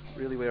pressures,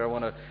 really where I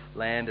want to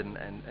land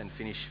and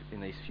finish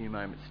in these few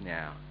moments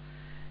now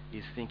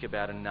is think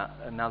about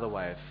another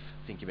way of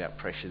thinking about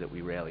pressure that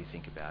we rarely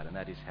think about, and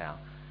that is how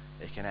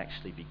it can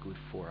actually be good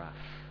for us,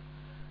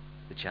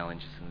 the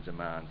challenges and the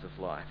demands of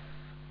life.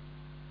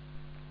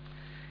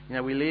 You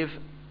know, we live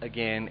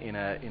again in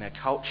a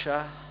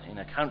culture, in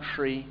a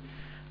country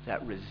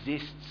that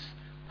resists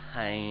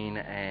pain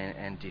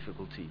and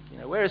difficulty. You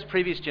know, whereas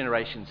previous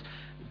generations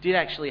did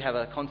actually have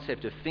a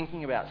concept of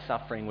thinking about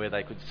suffering where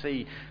they could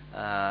see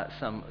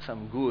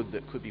some good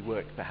that could be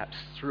worked perhaps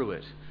through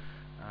it.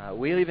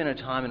 We live in a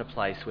time and a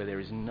place where there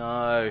is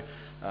no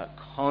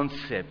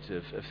concept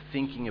of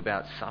thinking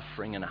about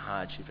suffering and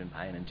hardship and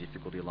pain and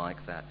difficulty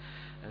like that.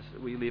 As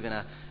we live in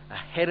a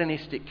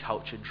hedonistic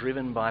culture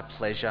driven by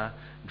pleasure,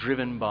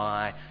 driven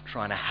by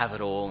trying to have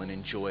it all and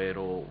enjoy it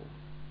all.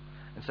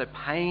 And so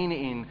pain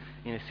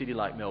in a city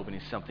like Melbourne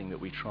is something that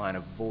we try and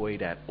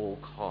avoid at all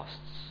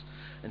costs.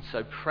 And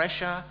so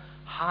pressure,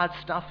 hard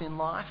stuff in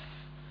life,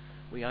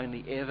 we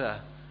only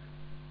ever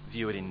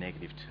view it in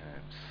negative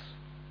terms.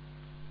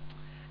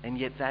 And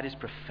yet that is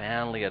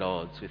profoundly at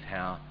odds with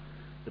how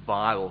the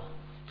Bible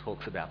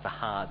talks about the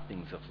hard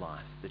things of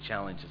life, the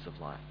challenges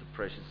of life, the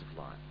pressures of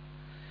life.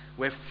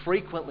 Where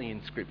frequently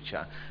in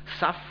Scripture,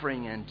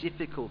 suffering and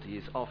difficulty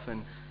is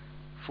often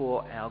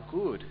for our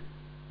good.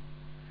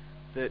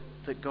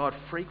 That God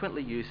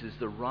frequently uses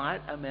the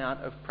right amount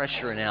of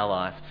pressure in our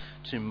life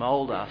to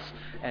mould us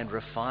and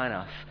refine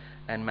us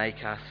and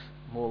make us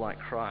more like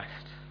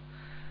Christ.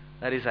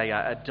 That is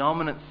a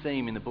dominant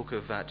theme in the book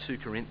of 2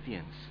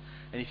 Corinthians.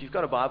 And if you've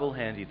got a Bible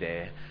handy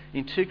there,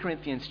 in 2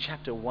 Corinthians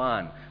chapter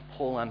 1,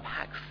 Paul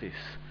unpacks this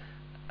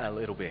a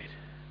little bit.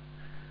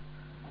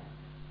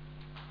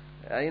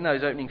 In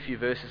those opening few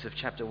verses of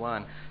chapter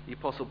 1, the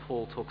Apostle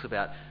Paul talks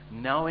about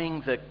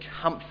knowing the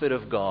comfort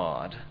of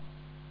God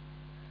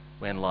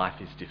when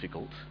life is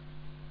difficult,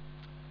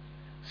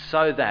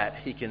 so that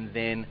he can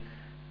then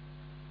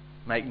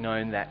make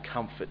known that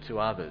comfort to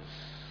others.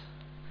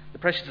 The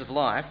pressures of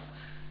life,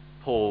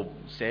 Paul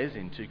says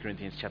in 2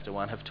 Corinthians chapter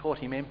 1, have taught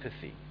him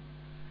empathy,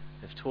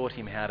 have taught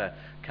him how to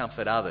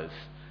comfort others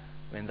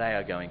when they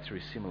are going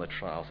through similar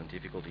trials and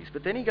difficulties.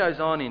 But then he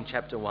goes on in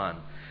chapter 1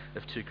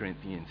 of 2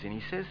 Corinthians and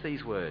he says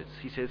these words.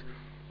 He says,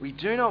 "We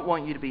do not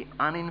want you to be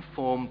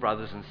uninformed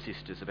brothers and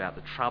sisters about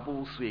the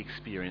troubles we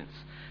experience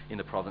in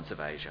the province of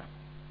Asia.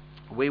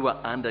 We were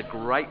under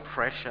great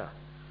pressure,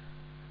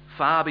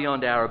 far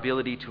beyond our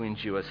ability to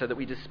endure, so that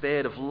we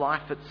despaired of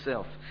life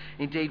itself.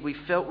 Indeed, we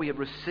felt we had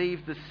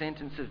received the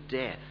sentence of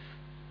death.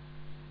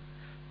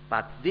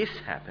 But this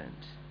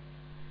happened,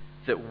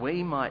 that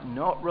we might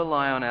not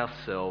rely on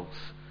ourselves,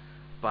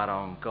 but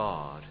on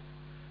God,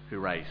 who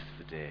raised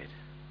the dead."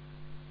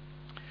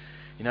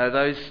 You know,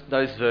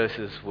 those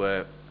verses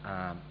were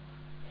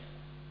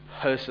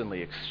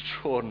personally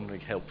extraordinarily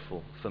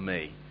helpful for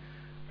me.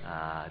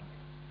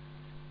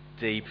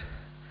 Deep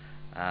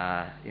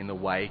in the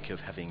wake of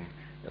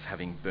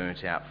having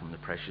burnt out from the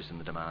pressures and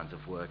the demands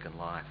of work and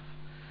life.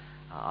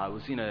 I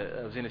was in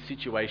a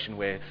situation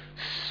where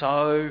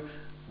so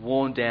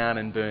worn down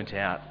and burnt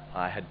out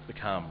I had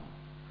become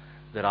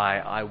that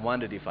I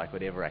wondered if I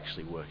could ever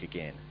actually work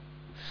again.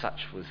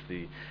 Such was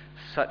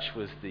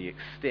the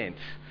extent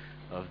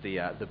of the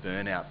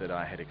burnout that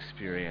I had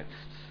experienced.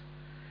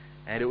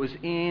 And it was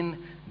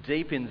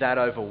deep in that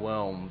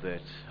overwhelm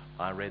that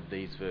I read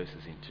these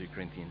verses in 2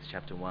 Corinthians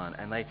chapter 1,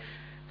 and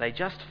they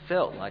just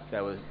felt like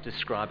they were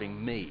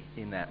describing me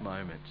in that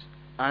moment.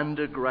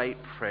 Under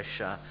great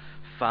pressure,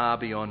 far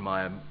beyond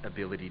my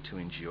ability to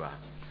endure.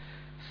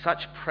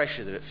 Such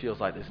pressure that it feels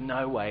like there's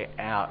no way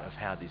out of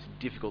how this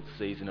difficult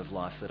season of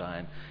life that I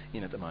am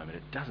in at the moment.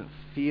 It doesn't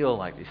feel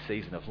like this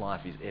season of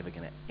life is ever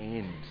going to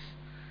end.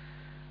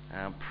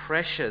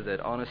 Pressure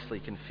that honestly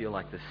can feel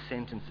like the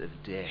sentence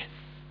of death.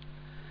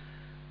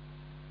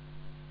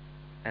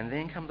 And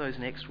then come those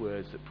next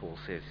words that Paul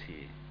says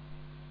here.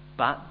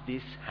 "But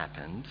this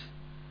happened,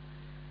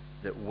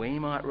 that we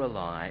might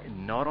rely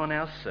not on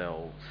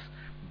ourselves,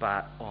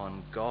 but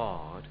on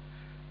God,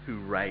 who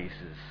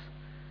raises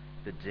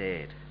the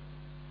dead."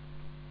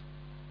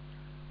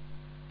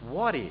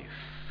 What if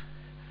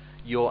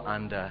you're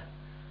under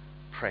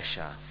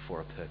pressure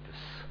for a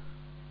purpose,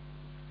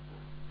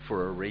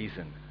 for a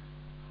reason,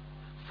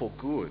 for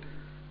good?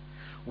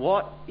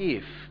 What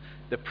if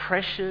the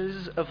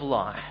pressures of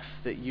life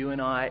that you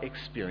and I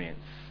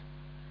experience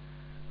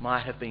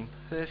might have been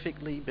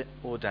perfectly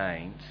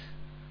ordained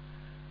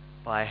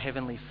by a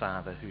Heavenly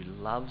Father who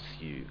loves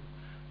you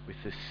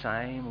with the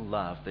same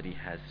love that he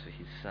has for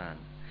his Son,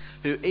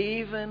 who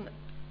even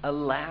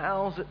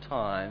allows at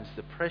times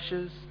the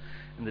pressures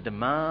and the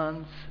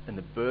demands and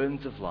the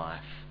burdens of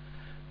life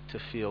to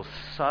feel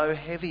so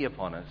heavy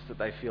upon us that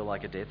they feel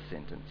like a death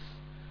sentence.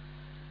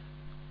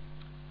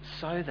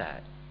 So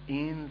that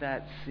in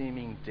that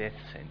seeming death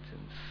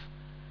sentence,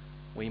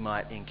 we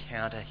might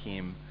encounter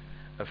him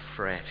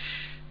afresh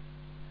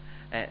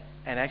and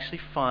actually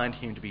find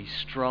him to be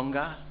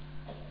stronger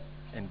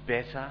and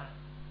better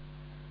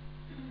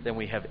than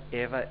we have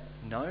ever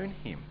known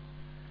him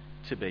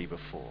to be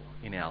before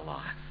in our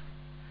life.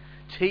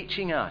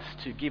 Teaching us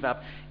to give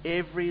up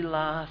every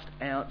last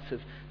ounce of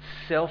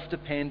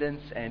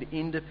self-dependence and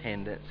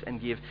independence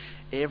and give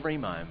every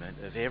moment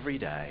of every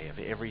day, of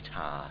every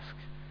task,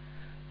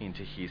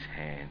 into his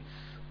hands.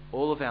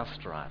 All of our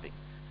striving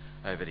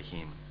over to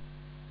him.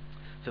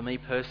 For me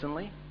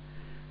personally,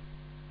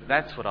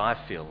 that's what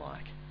I feel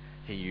like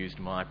he used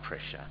my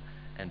pressure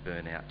and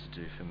burnout to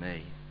do for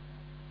me.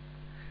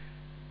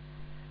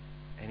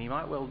 And he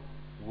might well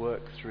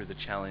work through the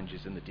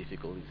challenges and the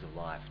difficulties of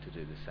life to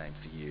do the same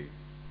for you.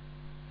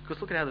 Because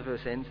look at how the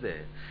verse ends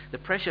there. The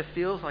pressure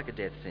feels like a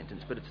death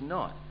sentence, but it's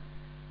not.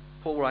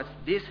 Paul writes,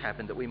 this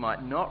happened that we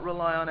might not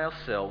rely on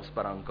ourselves,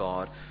 but on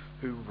God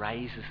who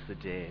raises the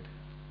dead.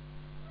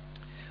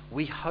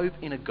 We hope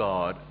in a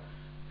God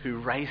who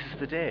raises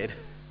the dead.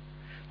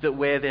 That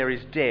where there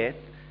is death,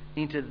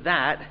 into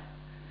that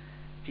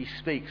he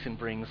speaks and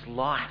brings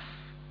life.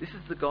 This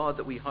is the God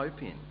that we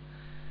hope in.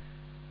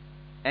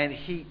 And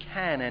he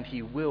can and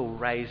he will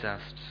raise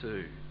us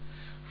too.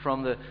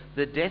 From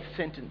the death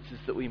sentences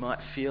that we might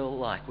feel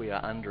like we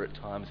are under at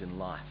times in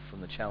life,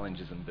 from the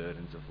challenges and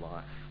burdens of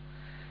life.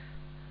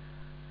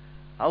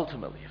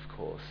 Ultimately, of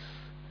course,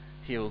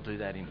 he will do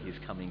that in his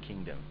coming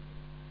kingdom,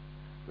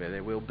 where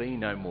there will be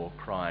no more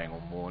crying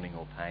or mourning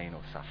or pain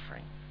or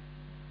suffering.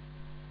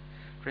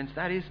 Friends,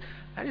 that is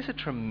a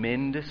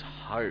tremendous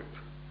hope,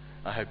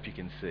 I hope you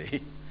can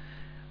see.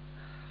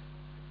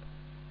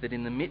 That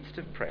in the midst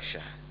of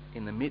pressure,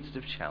 in the midst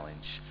of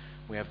challenge,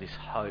 we have this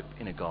hope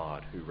in a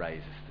God who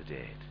raises the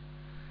dead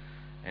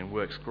and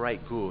works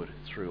great good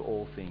through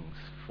all things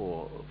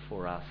for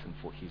us and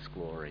for his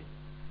glory.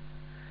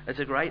 It's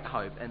a great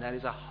hope, and that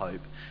is a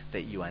hope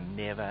that you are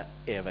never,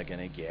 ever going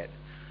to get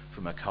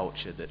from a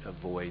culture that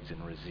avoids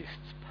and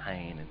resists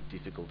pain and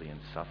difficulty and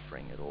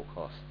suffering at all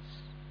costs.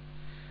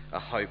 A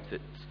hope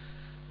that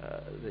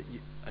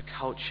a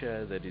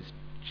culture that is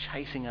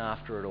chasing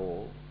after it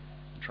all,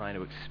 trying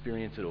to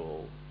experience it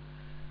all,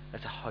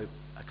 that's a hope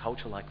a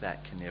culture like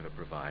that can never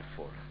provide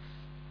for us.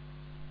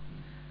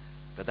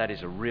 But that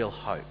is a real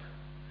hope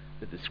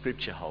that the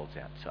Scripture holds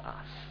out to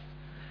us.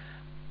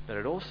 But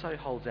it also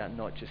holds out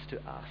not just to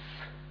us,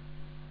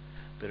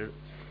 but it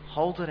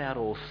holds it out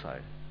also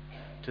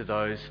to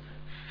those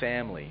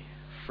family,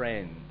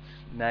 friends,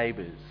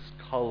 neighbours,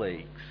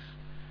 colleagues,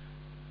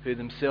 who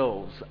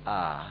themselves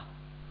are,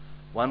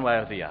 one way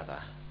or the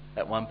other,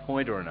 at one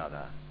point or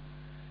another,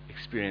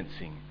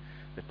 experiencing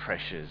the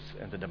pressures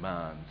and the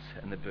demands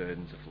and the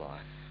burdens of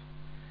life.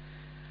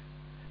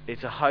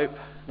 It's a hope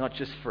not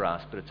just for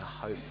us, but it's a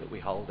hope that we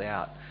hold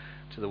out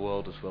to the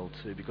world as well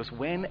too. Because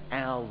when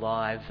our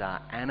lives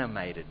are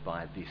animated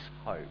by this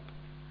hope,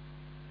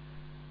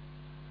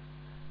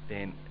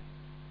 then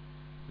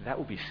that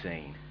will be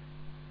seen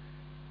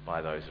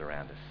by those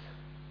around us.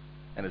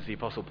 And as the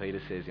Apostle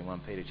Peter says in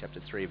 1 Peter chapter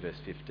 3 verse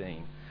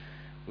 15,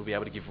 we'll be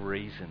able to give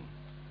reason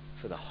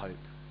for the hope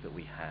that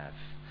we have.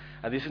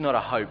 And this is not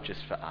a hope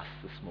just for us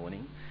this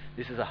morning.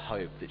 This is a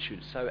hope that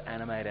should so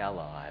animate our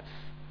lives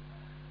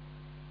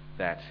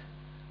that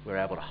we're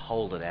able to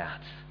hold it out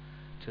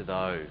to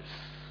those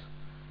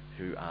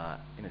who are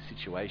in a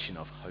situation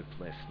of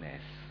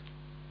hopelessness.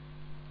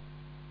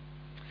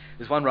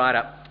 There's one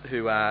writer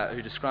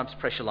who describes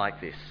pressure like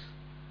this.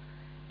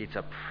 It's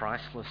a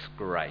priceless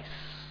grace.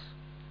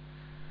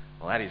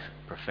 Well, that is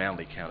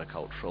profoundly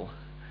countercultural.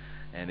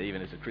 And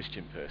even as a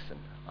Christian person,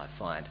 I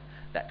find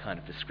that kind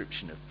of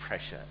description of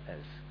pressure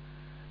as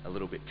a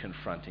little bit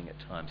confronting at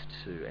times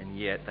too. And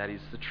yet that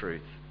is the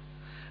truth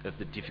of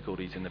the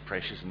difficulties and the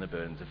pressures and the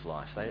burdens of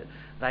life.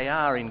 They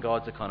are, in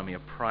God's economy, a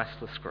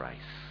priceless grace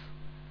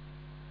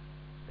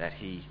that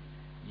he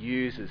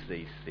uses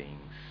these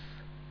things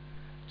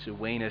to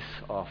wean us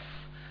off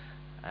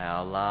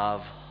our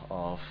love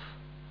of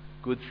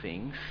good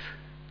things,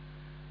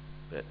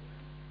 but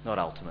not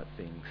ultimate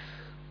things.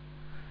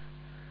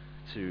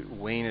 To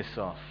wean us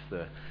off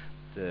the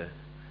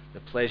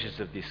pleasures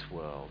of this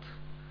world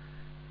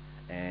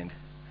and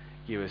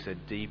give us a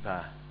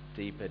deeper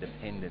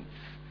dependence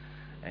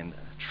and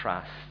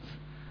trust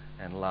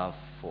and love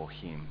for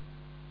him.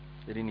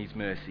 That in his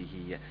mercy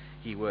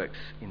he works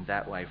in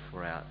that way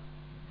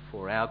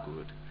for our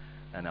good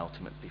and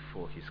ultimately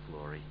for his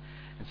glory.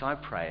 And so I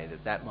pray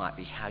that might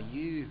be how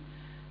you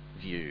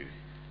view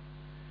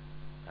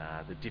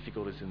the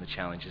difficulties and the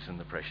challenges and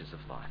the pressures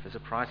of life, as a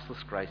priceless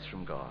grace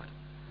from God.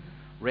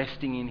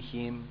 Resting in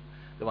him,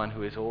 the one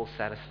who is all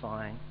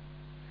satisfying,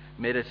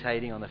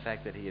 meditating on the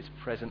fact that he is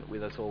present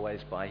with us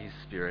always by his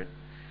Spirit,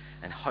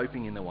 and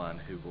hoping in the one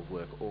who will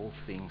work all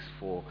things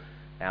for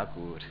our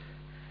good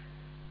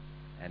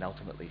and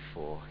ultimately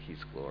for his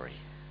glory.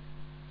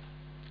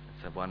 Let's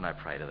So why don't I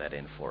pray to that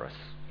end for us?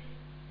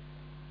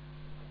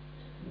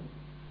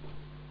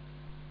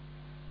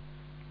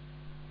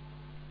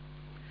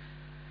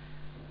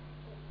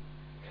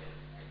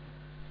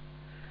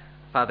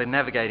 Father,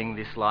 navigating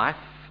this life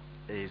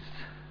is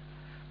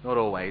not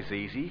always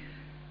easy.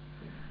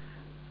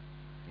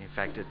 In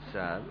fact,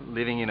 it's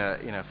living in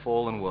a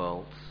fallen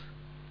world.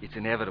 It's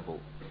inevitable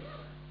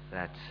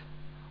that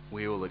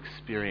we will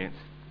experience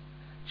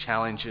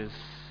challenges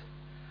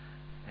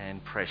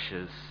and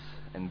pressures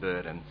and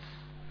burdens.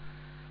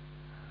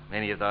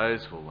 Many of those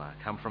will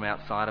come from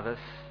outside of us,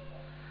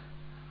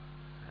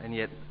 and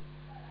yet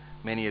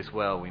many as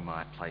well we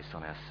might place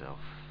on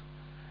ourselves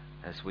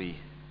as we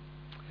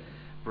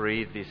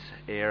breathe this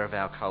air of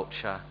our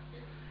culture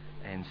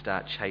and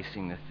start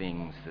chasing the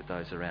things that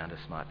those around us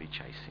might be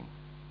chasing.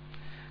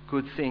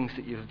 Good things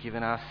that you've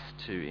given us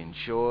to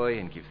enjoy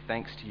and give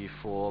thanks to you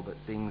for, but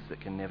things that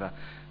can never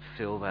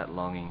fill that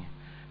longing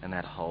and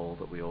that hole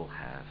that we all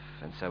have.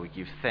 And so we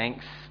give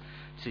thanks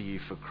to you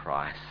for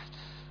Christ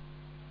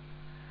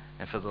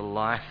and for the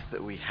life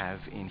that we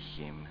have in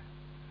him,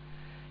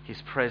 his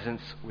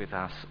presence with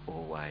us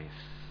always,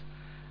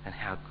 and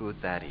how good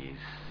that is,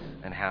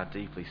 and how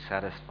deeply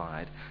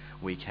satisfied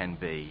we can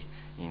be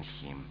in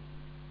him.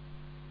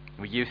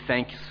 We give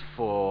thanks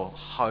for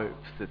hope,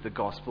 that the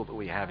gospel that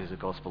we have is a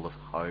gospel of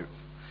hope.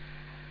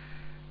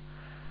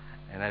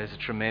 And that is a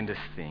tremendous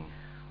thing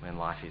when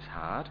life is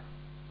hard.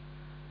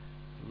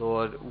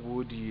 Lord,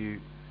 would you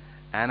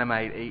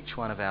animate each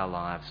one of our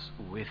lives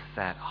with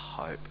that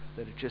hope,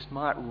 that it just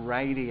might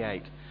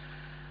radiate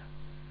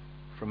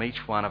from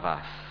each one of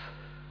us,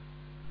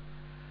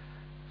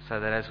 so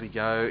that as we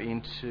go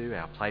into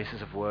our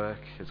places of work,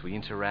 as we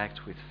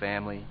interact with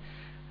family,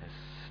 as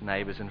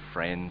neighbours and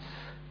friends,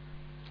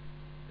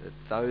 that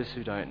those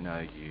who don't know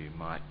you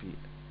might be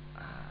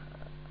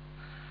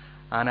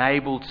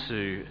unable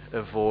to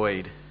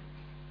avoid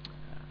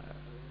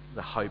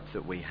the hope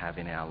that we have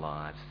in our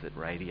lives that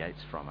radiates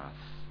from us,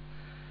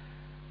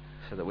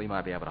 so that we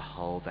might be able to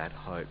hold that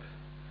hope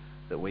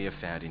that we have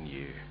found in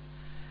you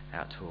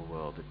out to a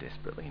world that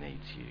desperately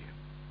needs you.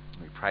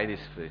 We pray this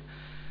for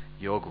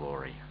your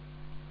glory.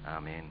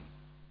 Amen.